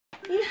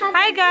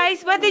Hi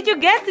guys, what did you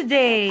get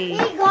today?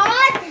 We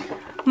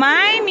got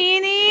My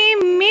mini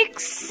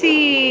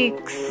mixieq.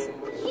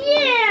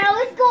 yeah.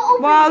 Let's go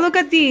open. Wow, look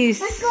at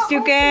this.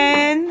 You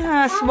can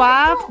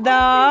swap the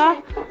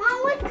Mom,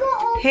 let's go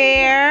open.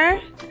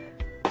 hair,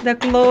 the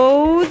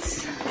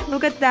clothes.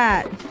 Look at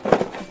that.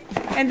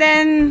 And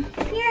then,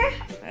 Here.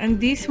 and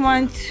this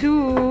one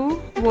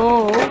too.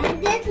 Whoa.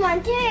 And this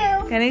one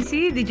too. Can I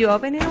see? Did you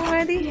open it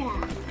already? Yeah.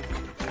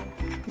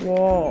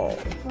 Whoa.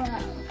 Wow.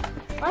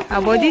 What's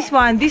How about this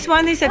one? This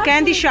one is a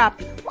candy shop.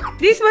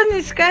 This one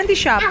is candy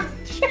shop.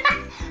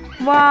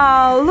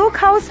 Wow, look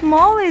how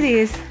small it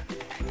is.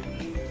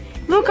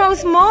 Look how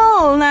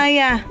small,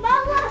 Naya.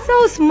 Mama,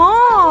 So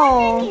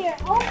small. what's in here?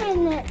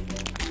 Open it.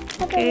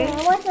 Open Okay. it.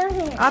 What's in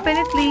here? Open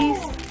it, please.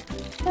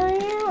 Oh,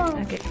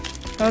 yeah. Okay.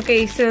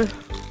 Okay, so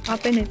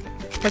open it.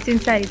 What's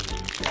inside?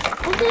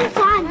 What's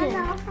inside it?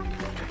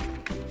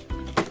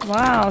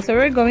 Wow, so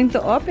we're going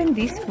to open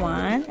this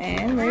one,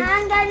 and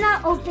I'm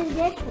gonna open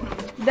this one.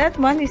 that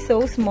one is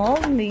so small,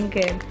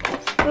 Lincoln.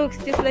 Looks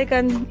just like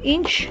an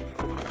inch.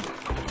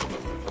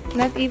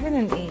 Not even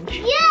an inch.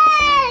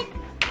 Yay!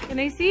 Can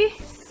I see?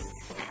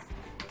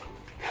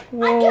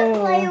 I can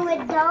play Whoa.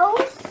 with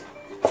those.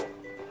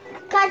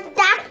 Cause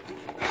that.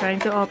 Trying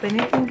to open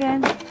it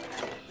again.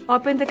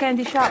 Open the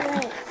candy shop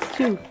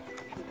too.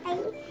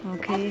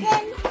 Okay.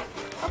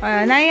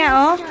 Naya,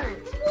 oh.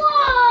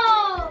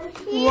 Whoa!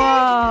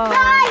 Wow.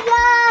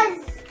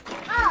 Tires!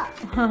 Oh,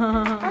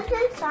 what's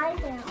inside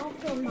there?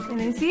 Okay, Mom. Can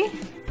I see?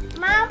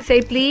 Mom.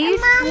 Say please.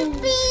 Mom,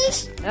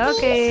 please.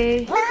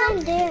 Okay. What's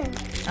in there?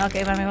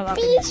 Okay, mommy will open.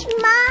 Please,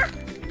 Mom.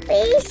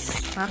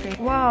 Please. Okay.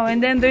 Wow,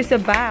 and then there's a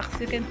box.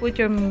 You can put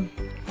your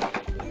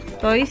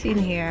toys in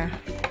here.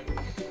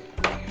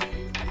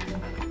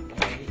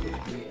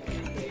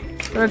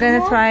 We're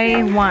gonna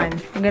try one.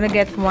 We're gonna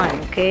get one,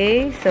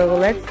 okay? So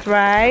let's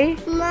try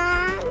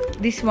Mom.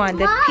 this one,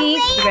 the Mom,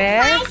 pink wait,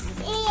 dress,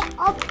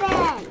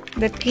 open.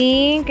 the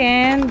pink,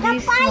 and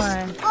this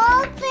one.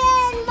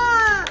 Open,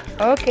 Mom.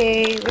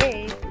 Okay,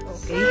 wait.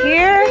 Okay,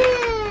 here.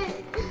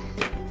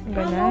 I'm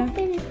gonna.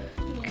 Open.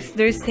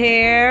 There's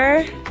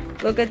hair.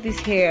 Look at this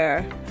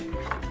hair.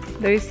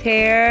 There's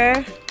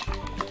hair.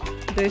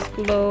 There's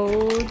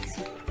clothes.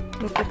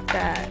 Look at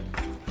that.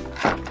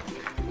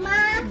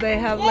 Mom. They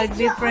have like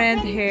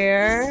different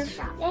hair.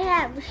 They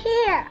have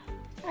here.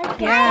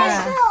 Okay.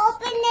 Yeah. Let's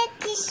open it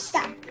this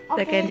time.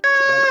 Second.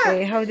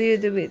 Okay, how do you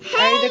do it?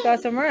 Are you the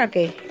customer?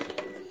 Okay.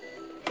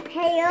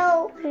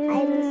 Hello.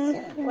 I'm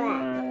so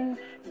glad.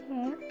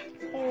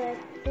 Here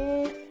is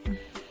this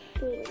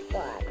pink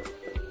one.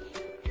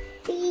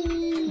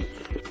 Please.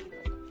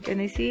 Can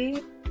I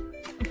see?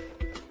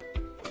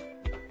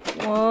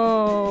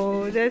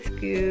 Whoa, that's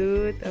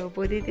cute. I'll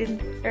put it in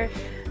there.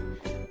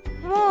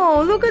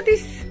 Whoa, look at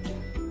this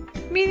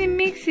mini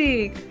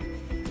mixie.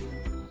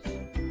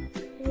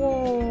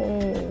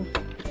 Whoa,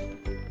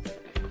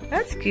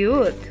 that's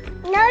cute.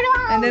 No.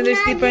 And then there's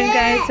not different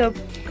yet. kinds of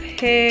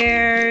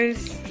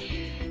hairs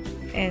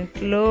and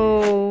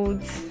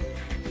clothes.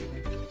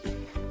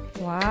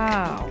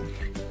 Wow.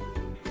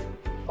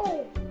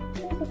 Oh.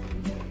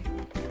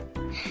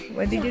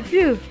 What did you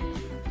do?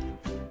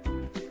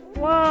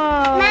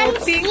 Wow, Mommy,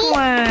 pink see?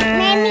 one.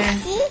 Mommy,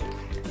 see?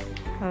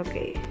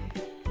 Okay.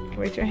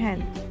 Where's your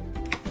hand?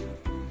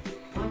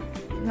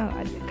 No,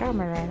 at the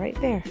camera, right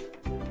there.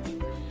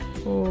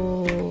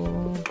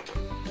 Oh.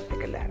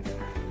 Teka lang.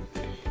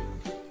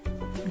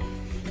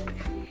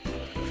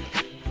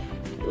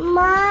 Mom,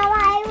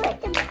 I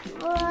want to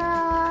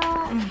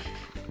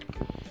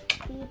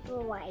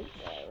people like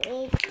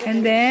it.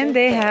 And then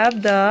they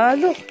have the,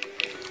 look,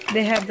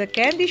 they have the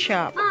candy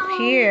shop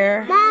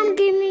here. Mom,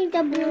 give me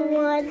the blue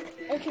one.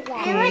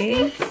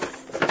 Okay.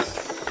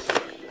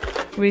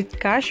 With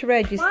cash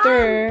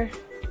register.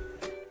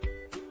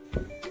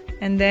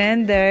 And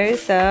then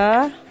there's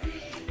a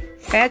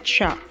pet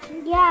shop.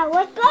 Yeah,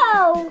 let's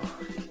go.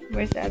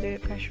 Where's the other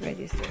cash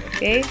register?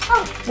 Okay.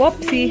 Oh.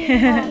 Whoopsie.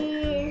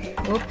 Here.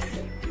 Whoops.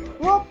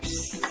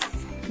 Whoops.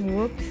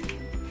 Whoops.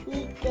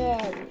 We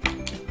can.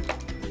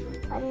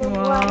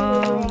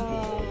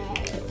 Wow.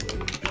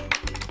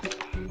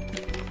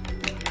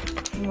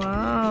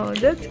 Wow,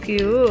 that's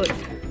cute.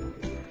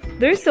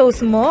 They're so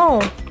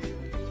small.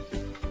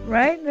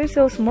 Right? They're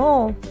so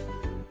small.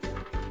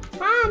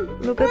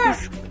 Mom, Look at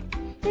this.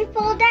 They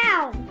fall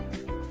down.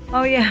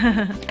 Oh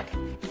yeah.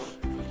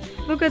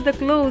 Look at the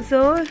clothes.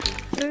 Oh,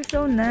 they're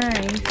so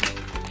nice.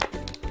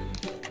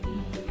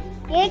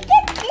 You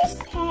get this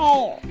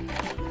hair.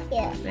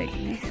 Yeah. Like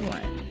this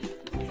one.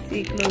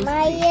 See close.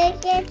 You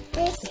get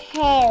this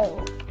hair.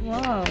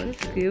 Wow,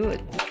 that's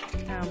cute.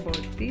 How about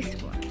this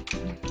one?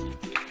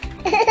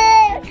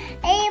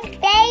 It's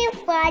very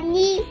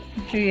funny.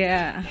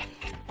 Yeah.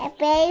 It's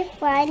very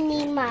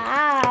funny,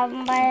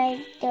 Mom.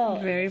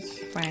 Very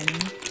funny.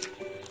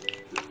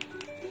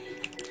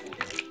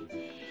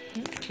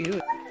 That's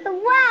cute.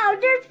 Wow,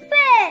 there's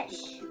fish.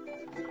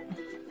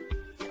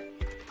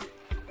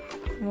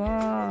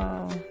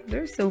 Wow,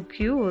 they're so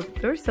cute.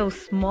 They're so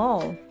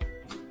small.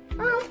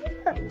 Oh,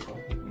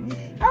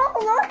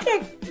 look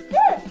at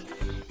this.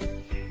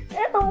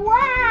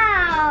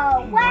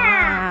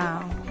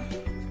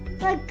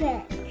 look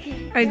at.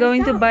 Are you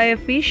going to buy a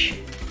fish?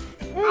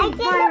 I'm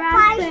gonna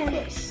buy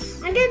fish.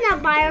 I'm gonna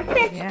buy a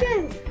fish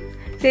too.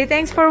 Say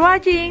thanks for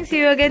watching. See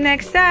you again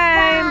next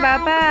time.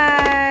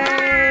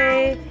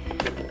 Bye-bye.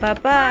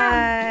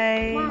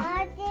 Bye-bye.